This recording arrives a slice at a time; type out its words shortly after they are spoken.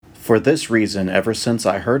For this reason, ever since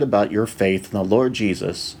I heard about your faith in the Lord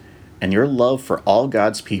Jesus and your love for all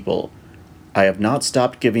God's people, I have not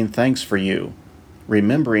stopped giving thanks for you,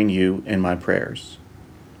 remembering you in my prayers.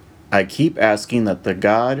 I keep asking that the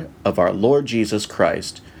God of our Lord Jesus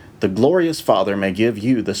Christ, the glorious Father, may give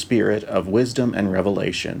you the spirit of wisdom and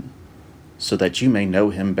revelation, so that you may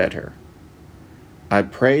know him better. I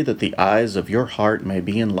pray that the eyes of your heart may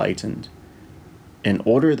be enlightened, in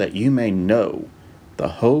order that you may know the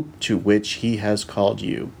hope to which he has called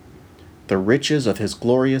you, the riches of his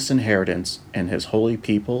glorious inheritance in his holy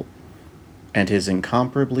people, and his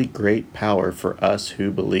incomparably great power for us who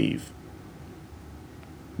believe.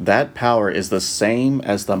 That power is the same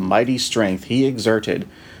as the mighty strength he exerted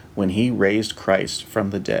when he raised Christ from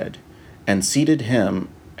the dead, and seated him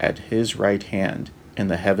at his right hand in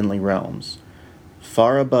the heavenly realms,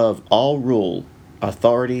 far above all rule,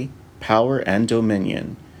 authority, power, and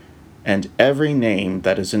dominion, and every name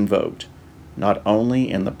that is invoked, not only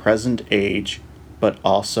in the present age, but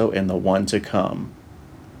also in the one to come.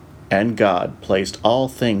 And God placed all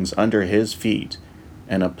things under his feet,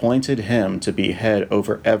 and appointed him to be head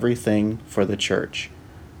over everything for the church,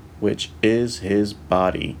 which is his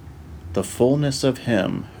body, the fullness of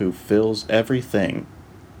him who fills everything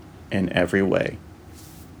in every way.